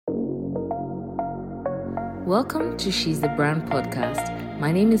Welcome to She's the Brand podcast.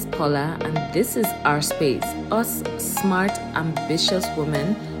 My name is Paula, and this is our space. Us smart, ambitious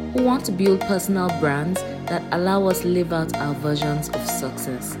women who want to build personal brands that allow us live out our versions of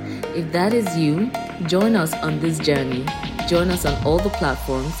success. If that is you, join us on this journey. Join us on all the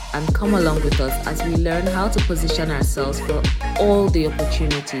platforms and come along with us as we learn how to position ourselves for all the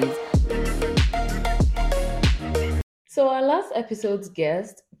opportunities. So our last episode's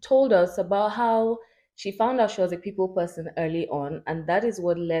guest told us about how she found out she was a people person early on, and that is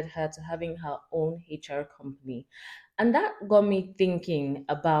what led her to having her own HR company. And that got me thinking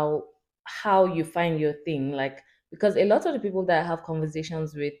about how you find your thing. Like, because a lot of the people that I have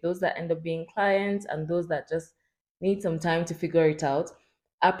conversations with, those that end up being clients and those that just need some time to figure it out,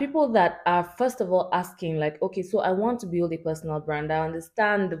 are people that are first of all asking, like, okay, so I want to build a personal brand. I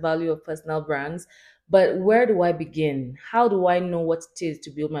understand the value of personal brands, but where do I begin? How do I know what it is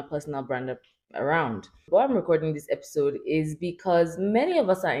to build my personal brand around? Why I'm recording this episode is because many of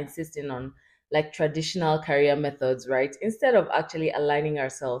us are insisting on like traditional career methods, right? Instead of actually aligning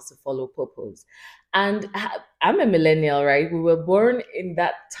ourselves to follow purpose. And I'm a millennial, right? We were born in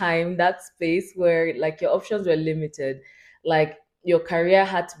that time, that space where like your options were limited. Like your career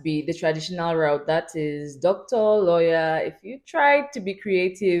had to be the traditional route, that is doctor, lawyer. If you tried to be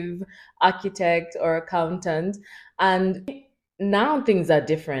creative, architect or accountant. And now things are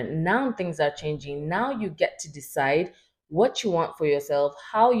different. Now things are changing. Now you get to decide what you want for yourself,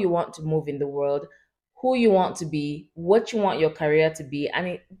 how you want to move in the world, who you want to be, what you want your career to be. And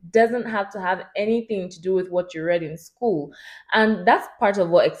it doesn't have to have anything to do with what you read in school. And that's part of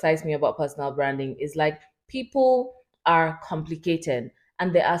what excites me about personal branding is like people are complicated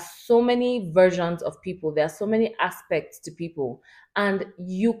and there are so many versions of people. There are so many aspects to people. And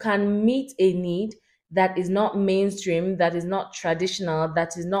you can meet a need that is not mainstream, that is not traditional,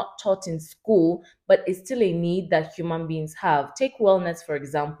 that is not taught in school, but it's still a need that human beings have. Take wellness, for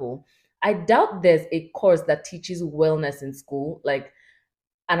example. I doubt there's a course that teaches wellness in school, like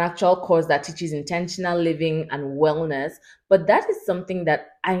an actual course that teaches intentional living and wellness, but that is something that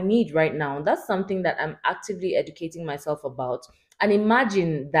I need right now. That's something that I'm actively educating myself about. And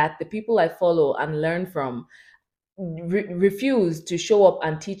imagine that the people I follow and learn from refuse to show up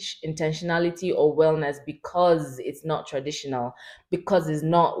and teach intentionality or wellness because it's not traditional, because it's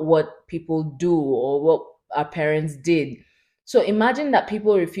not what people do or what our parents did. So imagine that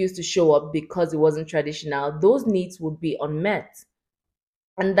people refuse to show up because it wasn't traditional. Those needs would be unmet.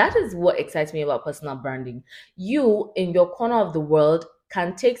 And that is what excites me about personal branding. You, in your corner of the world,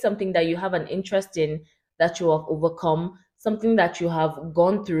 can take something that you have an interest in, that you have overcome, something that you have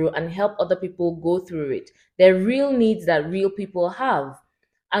gone through, and help other people go through it. They're real needs that real people have.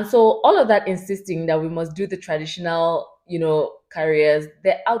 And so, all of that insisting that we must do the traditional, careers,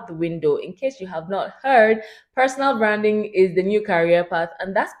 they're out the window. In case you have not heard, personal branding is the new career path.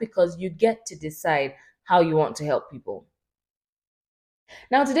 And that's because you get to decide how you want to help people.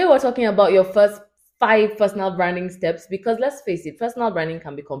 Now, today we're talking about your first 5 personal branding steps because let's face it, personal branding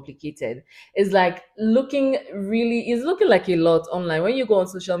can be complicated. It's like it's looking like a lot online. When you go on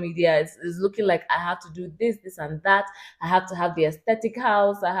social media, it's looking like I have to do this, and that. I have to have the aesthetic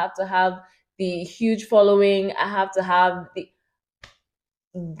house. I have to have the huge following. I have to have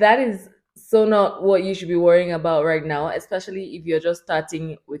that is so not what you should be worrying about right now, especially if you're just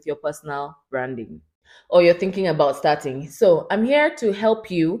starting with your personal branding or you're thinking about starting. So I'm here to help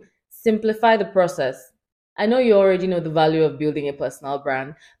you simplify the process. I know you already know the value of building a personal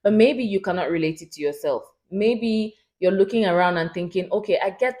brand, but maybe you cannot relate it to yourself. Maybe you're looking around and thinking, okay, I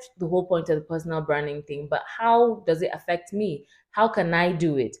get the whole point of the personal branding thing, but how does it affect me? How can I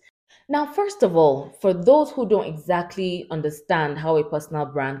do it? Now, first of all, for those who don't exactly understand how a personal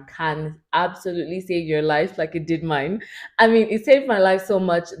brand can absolutely save your life like it did mine, I mean, it saved my life so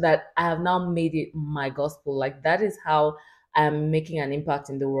much that I have now made it my gospel. Like, that is how I'm making an impact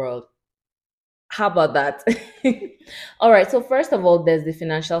in the world. How about that? All right. So, first of all, there's the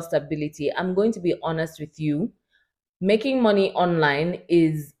financial stability. I'm going to be honest with you. Making money online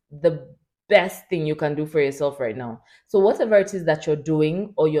is the best thing you can do for yourself right now. So whatever it is that you're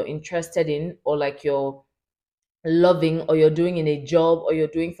doing or you're interested in or like you're loving or you're doing in a job or you're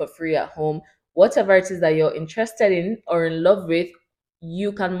doing for free at home, whatever it is that you're interested in or in love with,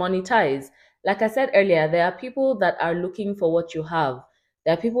 you can monetize. Like I said earlier, there are people that are looking for what you have.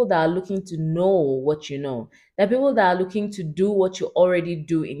 There are people that are looking to know what you know. There are people that are looking to do what you already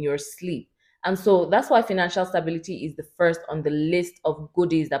do in your sleep. And so that's why financial stability is the first on the list of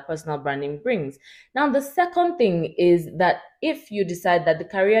goodies that personal branding brings. Now, the second thing is that if you decide that the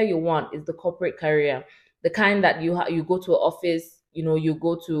career you want is the corporate career, the kind that you go to an office, you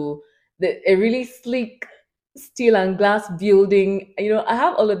go to a really sleek steel and glass building. I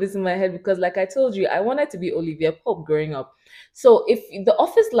have all of this in my head because, like I told you, I wanted to be Olivia Pope growing up. So if the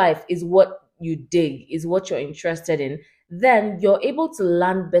office life is what you dig, is what you're interested in, then you're able to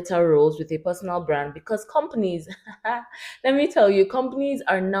land better roles with a personal brand because companies, let me tell you, companies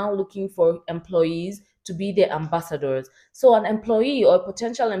are now looking for employees to be their ambassadors. So an employee or a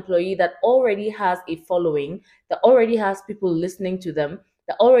potential employee that already has a following, that already has people listening to them,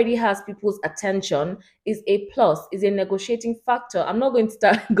 that already has people's attention is a plus, is a negotiating factor. I'm not going to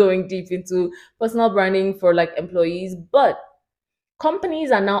start going deep into personal branding for like employees, but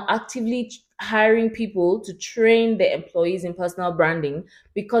companies are now actively hiring people to train their employees in personal branding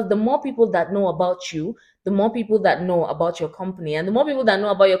because the more people that know about you, the more people that know about your company, and the more people that know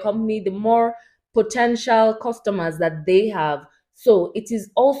about your company, the more potential customers that they have. So it is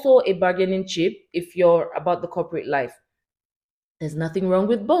also a bargaining chip if you're about the corporate life. There's nothing wrong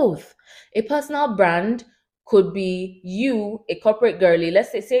with both. A personal brand could be you, a corporate girly.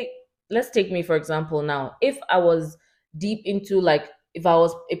 Let's take me for example now. If I was deep into like if I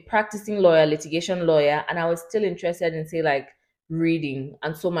was a practicing lawyer, litigation lawyer, and I was still interested in say like reading,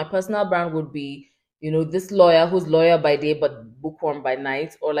 and so my personal brand would be, this lawyer who's lawyer by day but bookworm by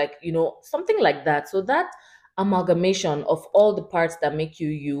night, or like, something like that. So that amalgamation of all the parts that make you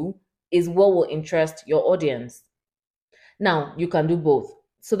you is what will interest your audience. Now, you can do both.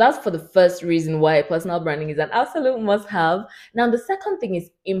 So that's for the first reason why personal branding is an absolute must have. Now, the second thing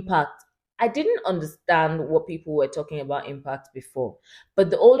is impact. I didn't understand what people were talking about impact before.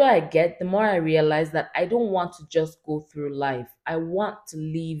 But the older I get, the more I realize that I don't want to just go through life. I want to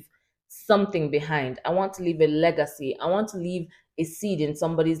leave something behind. I want to leave a legacy. I want to leave a seed in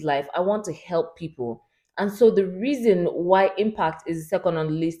somebody's life. I want to help people. And so the reason why impact is second on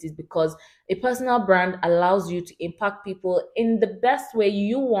the list is because a personal brand allows you to impact people in the best way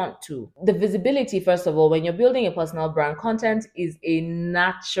you want to. The visibility, first of all, when you're building a personal brand, content is a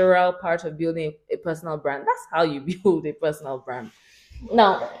natural part of building a personal brand. That's how you build a personal brand.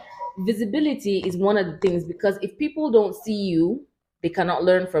 Now, visibility is one of the things because if people don't see you, they cannot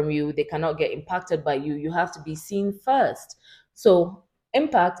learn from you, they cannot get impacted by you. You have to be seen first. So,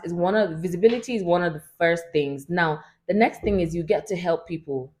 visibility is one of the first things. Now, the next thing is you get to help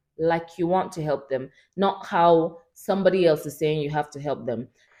people like you want to help them, not how somebody else is saying you have to help them.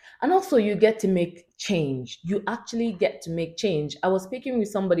 And also, you get to make change. You actually get to make change. I was speaking with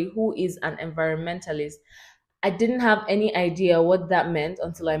somebody who is an environmentalist. I didn't have any idea what that meant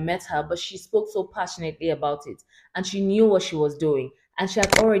until I met her, but she spoke so passionately about it and she knew what she was doing. And she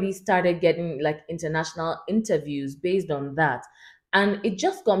had already started getting like international interviews based on that. And it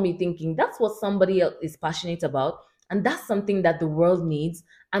just got me thinking that's what somebody else is passionate about. And that's something that the world needs.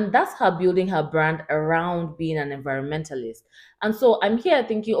 And that's her building her brand around being an environmentalist. And so I'm here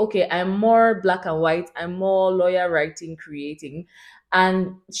thinking, okay, I'm more black and white, I'm more lawyer writing, creating.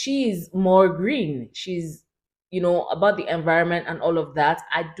 And she's more green. She's about the environment and all of that.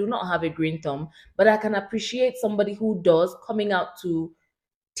 I do not have a green thumb, but I can appreciate somebody who does coming out to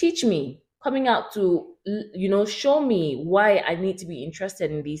teach me, coming out to show me why I need to be interested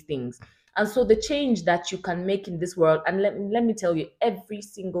in these things. And so the change that you can make in this world, and let me tell you, every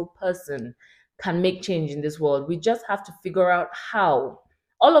single person can make change in this world. We just have to figure out how.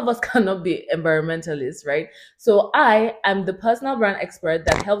 All of us cannot be environmentalists, right? So I am the personal brand expert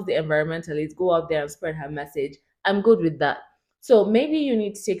that helps the environmentalist go out there and spread her message. I'm good with that. So maybe you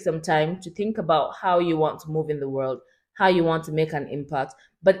need to take some time to think about how you want to move in the world, how you want to make an impact.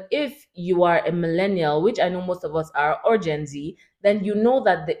 But if you are a millennial, which I know most of us are, or Gen Z, then you know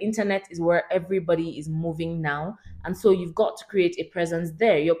that the internet is where everybody is moving now. And so you've got to create a presence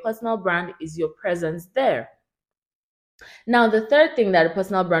there. Your personal brand is your presence there. Now, the third thing that a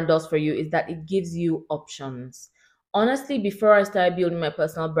personal brand does for you is that it gives you options. Honestly, before I started building my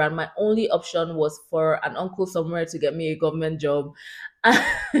personal brand, my only option was for an uncle somewhere to get me a government job.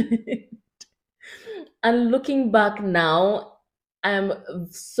 And looking back now, I'm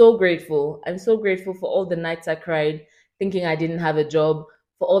so grateful. I'm so grateful for all the nights I cried thinking I didn't have a job,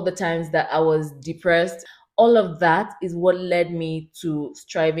 for all the times that I was depressed. All of that is what led me to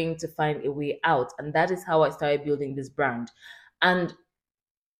striving to find a way out. And that is how I started building this brand. And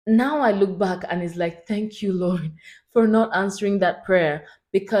now I look back and it's like, thank you, Lord, for not answering that prayer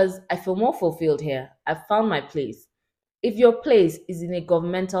because I feel more fulfilled here. I found my place. If your place is in a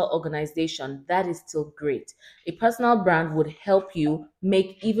governmental organization, that is still great. A personal brand would help you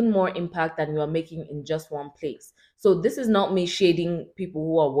make even more impact than you are making in just one place. So, this is not me shading people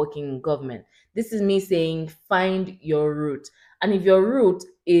who are working in government. This is me saying, find your route. And if your route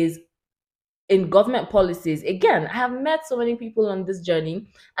is in government policies. Again, I have met so many people on this journey,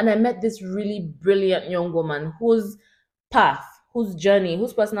 and I met this really brilliant young woman whose path, whose journey,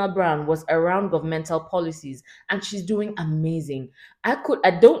 whose personal brand was around governmental policies, and she's doing amazing. I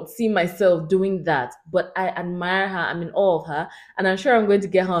don't see myself doing that, but I admire her. I'm in awe of her, and I'm sure I'm going to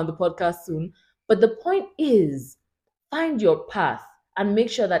get her on the podcast soon. But the point is, find your path and make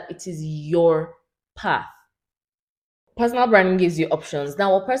sure that it is your path. Personal branding gives you options.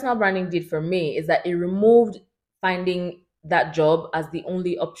 Now, what personal branding did for me is that it removed finding that job as the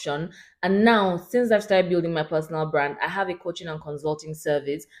only option. And now, since I've started building my personal brand, I have a coaching and consulting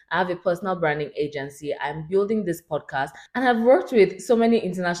service. I have a personal branding agency. I'm building this podcast, and I've worked with so many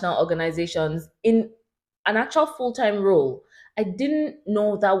international organizations in an actual full-time role. I didn't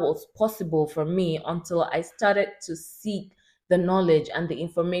know that was possible for me until I started to seek the knowledge and the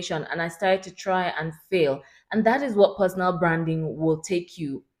information, and I started to try and fail. And that is what personal branding will take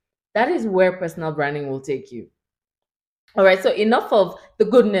you. That is where personal branding will take you. All right, so enough of the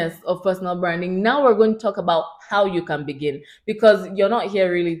goodness of personal branding. Now we're going to talk about how you can begin, because you're not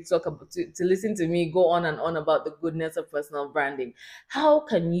here really to talk about to listen to me go on and on about the goodness of personal branding. How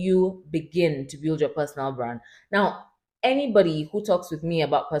can you begin to build your personal brand? Now, anybody who talks with me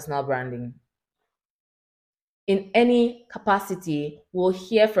about personal branding in any capacity will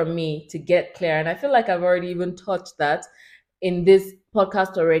hear from me to get clear. And I feel like I've already even touched that in this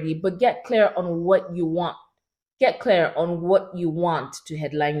podcast already, but get clear on what you want. Get clear on what you want to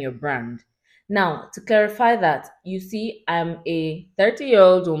headline your brand. Now, to clarify that, you see, I'm a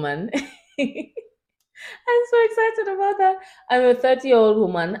 30-year-old woman. I'm so excited about that. I'm a 30-year-old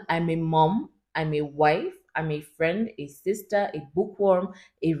woman. I'm a mom. I'm a wife. I'm a friend, a sister, a bookworm,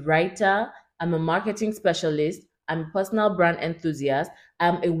 a writer. I'm a marketing specialist. I'm a personal brand enthusiast.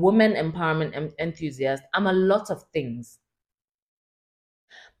 I'm a woman empowerment enthusiast. I'm a lot of things.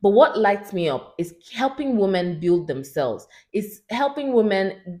 But what lights me up is helping women build themselves. It's helping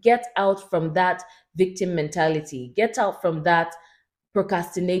women get out from that victim mentality, get out from that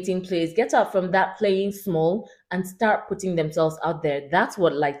procrastinating place, get out from that playing small and start putting themselves out there. That's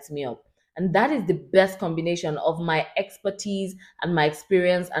what lights me up. And that is the best combination of my expertise and my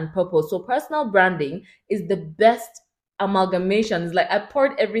experience and purpose. So personal branding is the best amalgamation. It's like I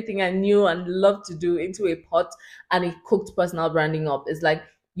poured everything I knew and loved to do into a pot, and it cooked personal branding up. It's like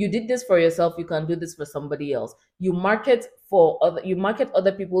you did this for yourself, you can do this for somebody else. You market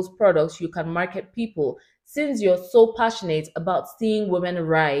other people's products, you can market people. Since you're so passionate about seeing women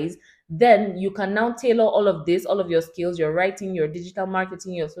rise, then you can now tailor all of this, all of your skills, your writing, your digital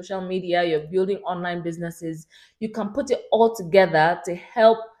marketing, your social media, your building online businesses. You can put it all together to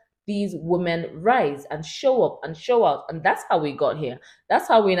help these women rise and show up and show out. And that's how we got here. That's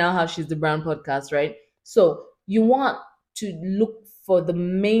how we now have She's the Brand podcast, right? So you want to look for the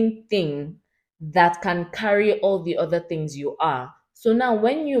main thing that can carry all the other things you are. So now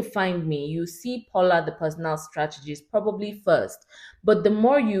when you find me, you see Paula, the personal strategist, probably first. But the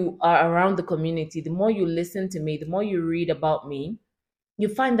more you are around the community, the more you listen to me, the more you read about me, you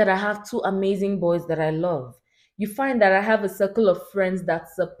find that I have two amazing boys that I love. You find that I have a circle of friends that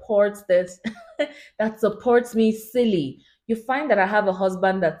supports this, that supports me silly. You find that I have a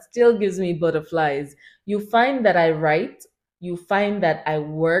husband that still gives me butterflies. You find that I write. You find that I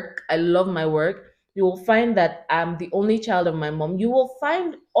work. I love my work. You will find that I'm the only child of my mom. You will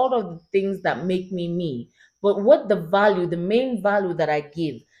find all of the things that make me me. But what the main value that I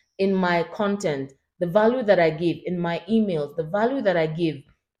give in my content, the value that I give in my emails, the value that I give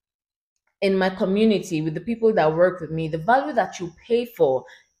in my community with the people that work with me, the value that you pay for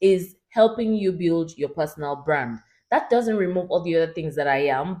is helping you build your personal brand. That doesn't remove all the other things that I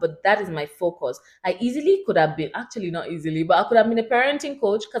am, but that is my focus. I easily could have been, actually not easily, but I could have been a parenting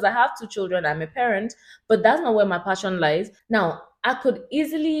coach because I have two children. I'm a parent, but that's not where my passion lies. Now, I could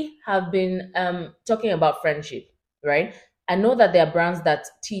easily have been talking about friendship, right? I know that there are brands that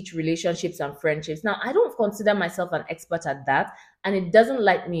teach relationships and friendships. Now, I don't consider myself an expert at that, and it doesn't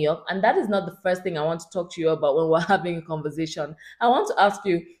light me up. And that is not the first thing I want to talk to you about when we're having a conversation. I want to ask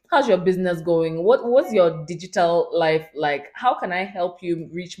you, how's your business going? What's your digital life like? How can I help you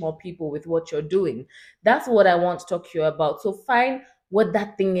reach more people with what you're doing? That's what I want to talk to you about. So find what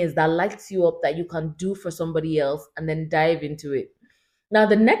that thing is that lights you up that you can do for somebody else, and then dive into it. Now,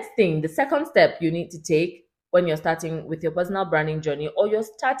 the next thing, the second step you need to take when you're starting with your personal branding journey, or you're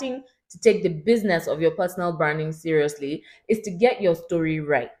starting to take the business of your personal branding seriously, is to get your story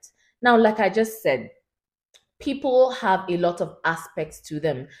right. Now, like I just said, people have a lot of aspects to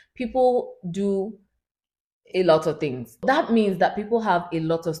them. People do a lot of things. That means that people have a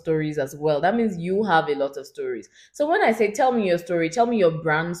lot of stories as well. That means you have a lot of stories. So when I say, tell me your story, tell me your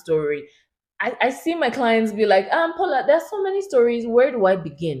brand story, I see my clients be like, Paula, there's so many stories. Where do I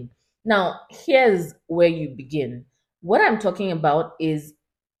begin? Now, here's where you begin. What I'm talking about is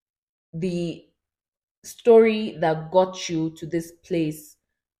the story that got you to this place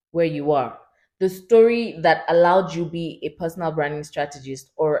where you are. The story that allowed you be a personal branding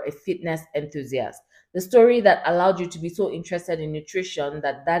strategist or a fitness enthusiast. The story that allowed you to be so interested in nutrition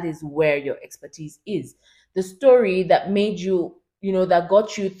that that is where your expertise is. The story that made you, that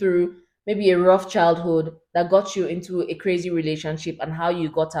got you through maybe a rough childhood, that got you into a crazy relationship and how you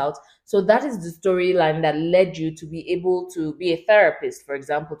got out. So that is the storyline that led you to be able to be a therapist, for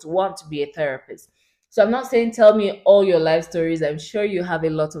example, to want to be a therapist. So I'm not saying tell me all your life stories. I'm sure you have a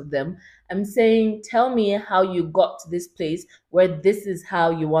lot of them. I'm saying tell me how you got to this place where this is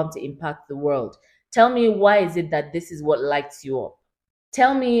how you want to impact the world. Tell me why is it that this is what lights you up.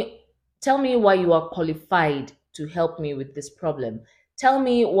 Tell me why you are qualified to help me with this problem. Tell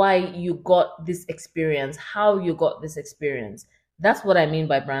me why you got this experience, how you got this experience. That's what I mean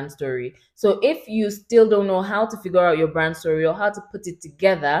by brand story. So if you still don't know how to figure out your brand story or how to put it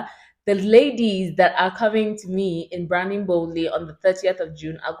together, the ladies that are coming to me in Branding Boldly on the 30th of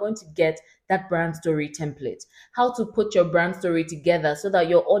June are going to get that brand story template. How to put your brand story together so that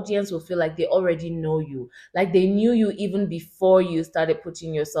your audience will feel like they already know you, like they knew you even before you started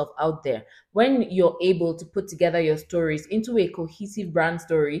putting yourself out there. When you're able to put together your stories into a cohesive brand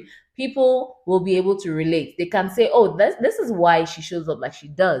story, people will be able to relate. They can say, oh, this is why she shows up like she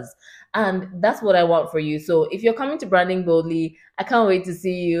does. And that's what I want for you. So if you're coming to Branding Boldly, I can't wait to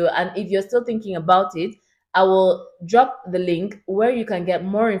see you. And if you're still thinking about it, I will drop the link where you can get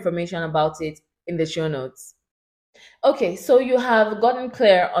more information about it in the show notes. Okay, so you have gotten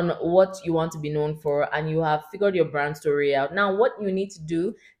clear on what you want to be known for and you have figured your brand story out. Now, what you need to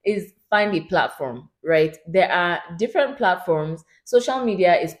do is find a platform, right? There are different platforms. Social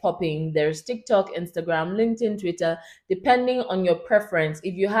media is popping. There's TikTok, Instagram, LinkedIn, Twitter, depending on your preference.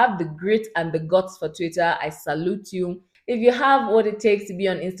 If you have the grit and the guts for Twitter, I salute you. If you have what it takes to be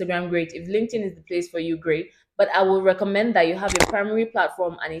on Instagram, great. If LinkedIn is the place for you, great. But I will recommend that you have a primary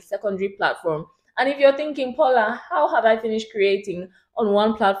platform and a secondary platform. And if you're thinking, Paula, how have I finished creating on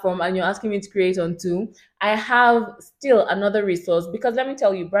one platform and you're asking me to create on two? I have still another resource because let me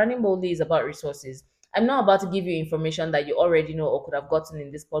tell you, Branding Boldly is about resources. I'm not about to give you information that you already know or could have gotten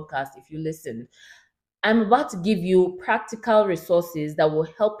in this podcast if you listened. I'm about to give you practical resources that will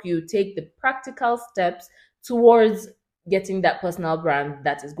help you take the practical steps towards getting that personal brand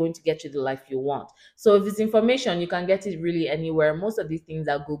that is going to get you the life you want. So if it's information, you can get it really anywhere. Most of these things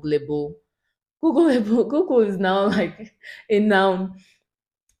are Googleable. Google is now like a noun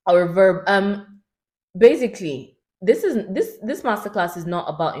or a verb. Basically, this masterclass is not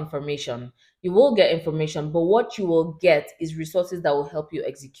about information. You will get information, but what you will get is resources that will help you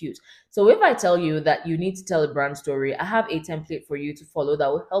execute. So if I tell you that you need to tell a brand story, I have a template for you to follow that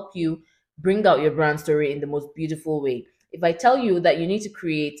will help you bring out your brand story in the most beautiful way. If I tell you that you need to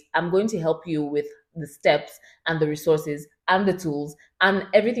create, I'm going to help you with the steps and the resources and the tools and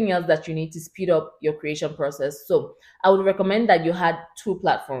everything else that you need to speed up your creation process. So I would recommend that you had two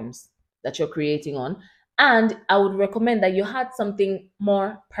platforms that you're creating on. And I would recommend that you had something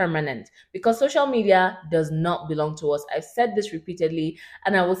more permanent because social media does not belong to us. I've said this repeatedly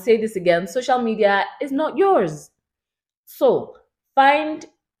and I will say this again. Social media is not yours. So find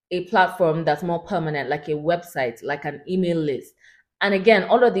a platform that's more permanent, like a website, like an email list. And again,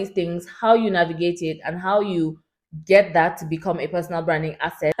 all of these things, how you navigate it and how you get that to become a personal branding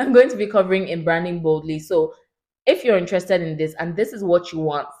asset, I'm going to be covering in Branding Boldly. So if you're interested in this and this is what you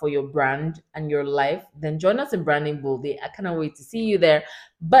want for your brand and your life, then join us in Branding Boldly. I cannot wait to see you there.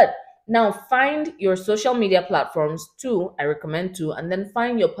 But now find your social media platforms, two, I recommend two, and then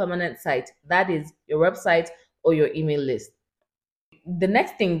find your permanent site. That is your website or your email list. The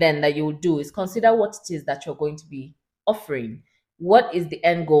next thing then that you will do is consider what it is that you're going to be offering. What is the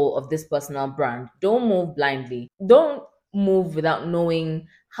end goal of this personal brand? Don't move blindly. Don't move without knowing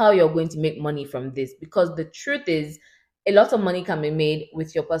how you're going to make money from this because the truth is a lot of money can be made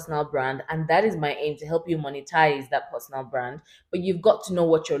with your personal brand, and that is my aim to help you monetize that personal brand. But you've got to know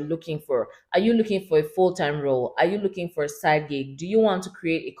what you're looking for. Are you looking for a full-time role? Are you looking for a side gig? Do you want to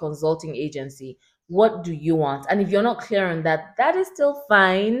create a consulting agency? What do you want? And if you're not clear on that, that is still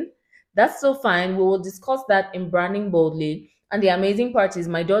fine. That's still fine. We will discuss that in Branding Boldly. And the amazing part is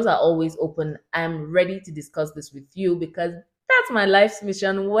my doors are always open. I'm ready to discuss this with you because that's my life's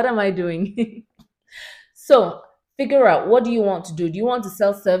mission. What am I doing? So figure out, what do you want to do? Do you want to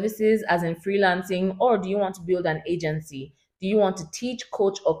sell services as in freelancing, or do you want to build an agency? Do you want to teach,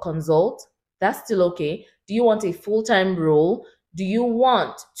 coach, or consult? That's still okay. Do you want a full-time role? Do you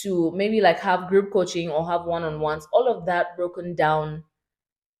want to maybe like have group coaching or have one-on-ones? All of that broken down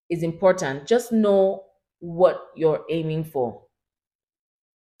is important. Just know what you're aiming for.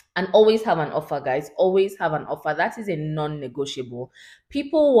 And always have an offer, guys. Always have an offer. That is a non-negotiable.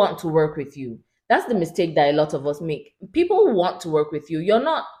 People want to work with you. That's the mistake that a lot of us make. People want to work with you. You're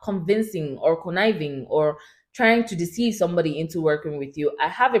not convincing or conniving or trying to deceive somebody into working with you. I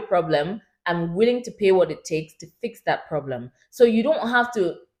have a problem. I'm willing to pay what it takes to fix that problem. So you don't have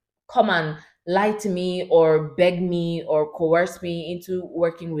to come and lie to me or beg me or coerce me into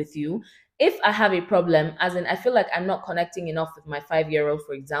working with you. If I have a problem, as in I feel like I'm not connecting enough with my 5-year-old,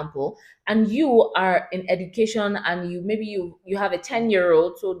 for example, and you are in education and you have a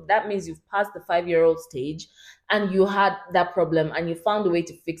 10-year-old, so that means you've passed the 5-year-old stage and you had that problem and you found a way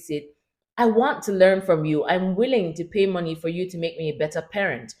to fix it. I want to learn from you. I'm willing to pay money for you to make me a better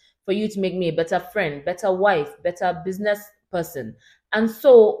parent, for you to make me a better friend, better wife, better business person. And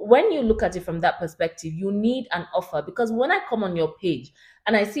so when you look at it from that perspective, you need an offer, because when I come on your page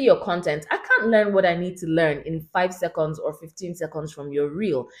and I see your content, I can't learn what I need to learn in 5 seconds or 15 seconds from your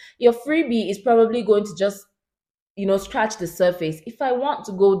reel. Your freebie is probably going to just, scratch the surface. If I want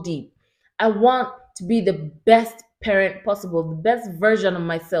to go deep, I want to be the best parent possible, the best version of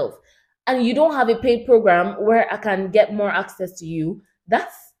myself. And you don't have a paid program where I can get more access to you.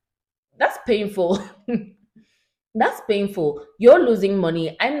 That's painful. That's painful. You're losing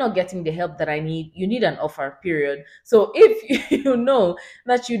money. I'm not getting the help that I need. You need an offer, period. So if you know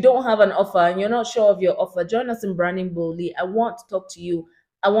that you don't have an offer and you're not sure of your offer, join us in Branding Boldly. I want to talk to you.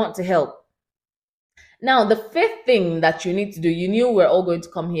 I want to help. Now, the fifth thing that you need to do, you knew we're all going to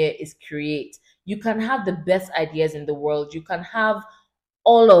come here, is create. You can have the best ideas in the world. You can have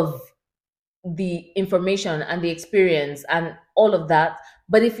all of the information and the experience and all of that.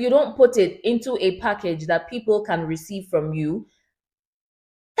 But if you don't put it into a package that people can receive from you,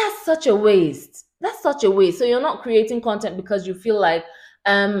 that's such a waste. That's such a waste. So you're not creating content because you feel like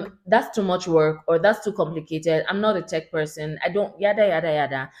that's too much work or that's too complicated. I'm not a tech person. I don't yada yada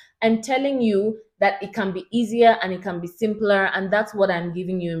yada. I'm telling you that it can be easier and it can be simpler, and that's what I'm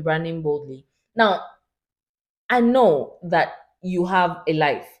giving you in Branding Boldly. Now, I know that you have a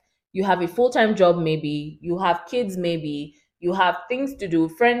life. You have a full-time job, maybe, you have kids, maybe, you have things to do,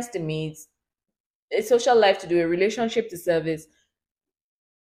 friends to meet, a social life to do, a relationship to service.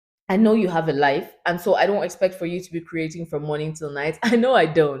 I know you have a life, and so I don't expect for you to be creating from morning till night. I know I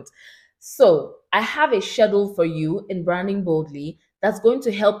don't. So I have a schedule for you in Branding Boldly that's going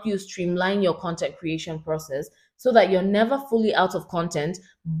to help you streamline your content creation process so that you're never fully out of content,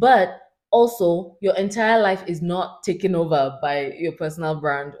 but also your entire life is not taken over by your personal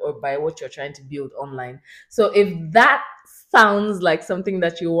brand or by what you're trying to build online. So if that sounds like something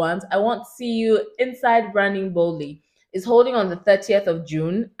that you want, I want to see you inside Branding Boldly. Is holding on the 30th of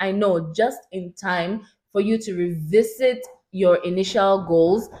June. I know, just in time for you to revisit your initial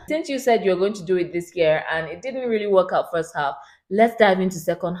goals. Since you said you're going to do it this year and it didn't really work out first half, let's dive into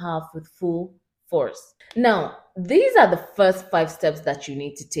second half with full force. Now, these are the first 5 steps that you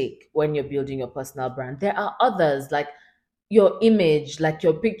need to take when you're building your personal brand. There are others, like your image, like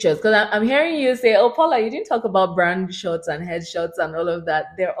your pictures. Because I'm hearing you say, oh, Paula, you didn't talk about brand shots and headshots and all of that.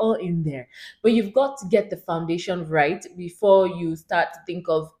 They're all in there. But you've got to get the foundation right before you start to think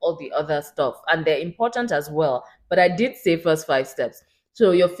of all the other stuff. And they're important as well. But I did say first 5 steps.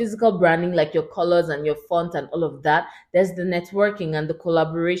 So your physical branding, like your colors and your font and all of that. There's the networking and the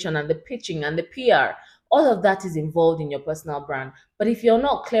collaboration and the pitching and the PR. All of that is involved in your personal brand. But if you're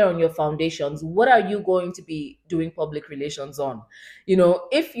not clear on your foundations, what are you going to be doing public relations on?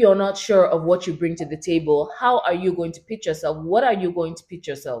 If you're not sure of what you bring to the table, how are you going to pitch yourself? What are you going to pitch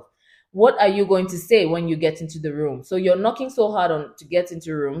yourself? What are you going to say when you get into the room? So you're knocking so hard on to get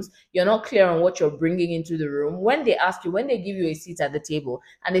into rooms, you're not clear on what you're bringing into the room. When they ask you, when they give you a seat at the table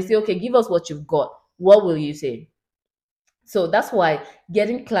and they say, okay, give us what you've got, what will you say? So that's why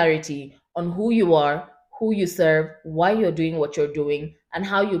getting clarity on who you are, who you serve, why you're doing what you're doing, and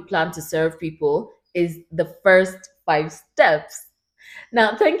how you plan to serve people is the first 5 steps.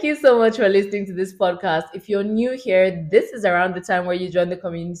 Now, thank you so much for listening to this podcast. If you're new here, this is around the time where you join the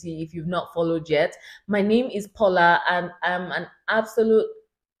community if you've not followed yet. My name is Paula, and I'm an absolute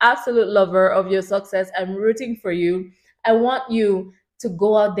lover of your success. I'm rooting for you. I want you to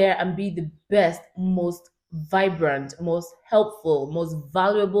go out there and be the best, most vibrant, most helpful, most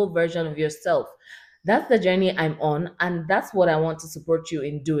valuable version of yourself. That's the journey I'm on, and that's what I want to support you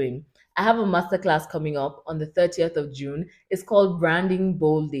in doing. I have a masterclass coming up on the 30th of June. It's called Branding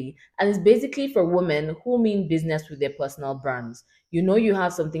Boldly, and it's basically for women who mean business with their personal brands. You know you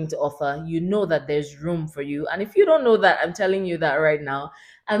have something to offer, you know that there's room for you. And if you don't know that, I'm telling you that right now.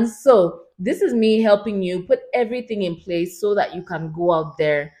 And so, this is me helping you put everything in place so that you can go out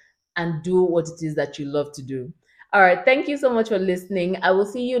there and do what it is that you love to do. All right, thank you so much for listening. I will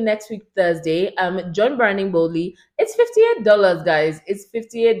see you next week Thursday. Join Branding Boldly. It's $58, guys. It's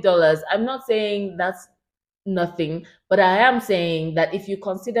 $58. I'm not saying that's nothing, but I am saying that if you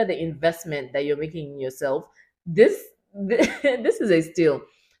consider the investment that you're making in yourself, this this is a steal.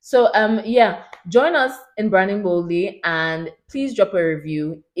 So yeah, join us in Branding Boldly, and please drop a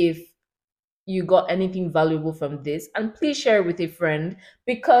review if you got anything valuable from this, and please share it with a friend,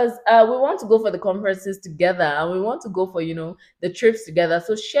 because we want to go for the conferences together, and we want to go for the trips together.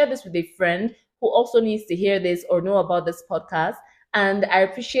 So share this with a friend who also needs to hear this or know about this podcast. And I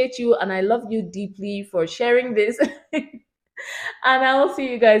appreciate you and I love you deeply for sharing this. And I will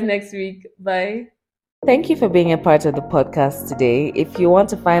see you guys next week. Bye. Thank you for being a part of the podcast today. If you want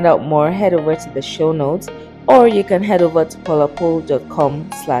to find out more, head over to the show notes, or you can head over to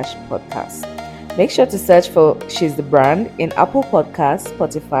paulapol.com/podcast. Make sure to search for She's the Brand in Apple Podcasts,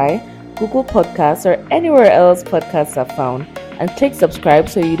 Spotify, Google Podcasts, or anywhere else podcasts are found, and click subscribe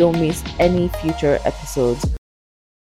so you don't miss any future episodes.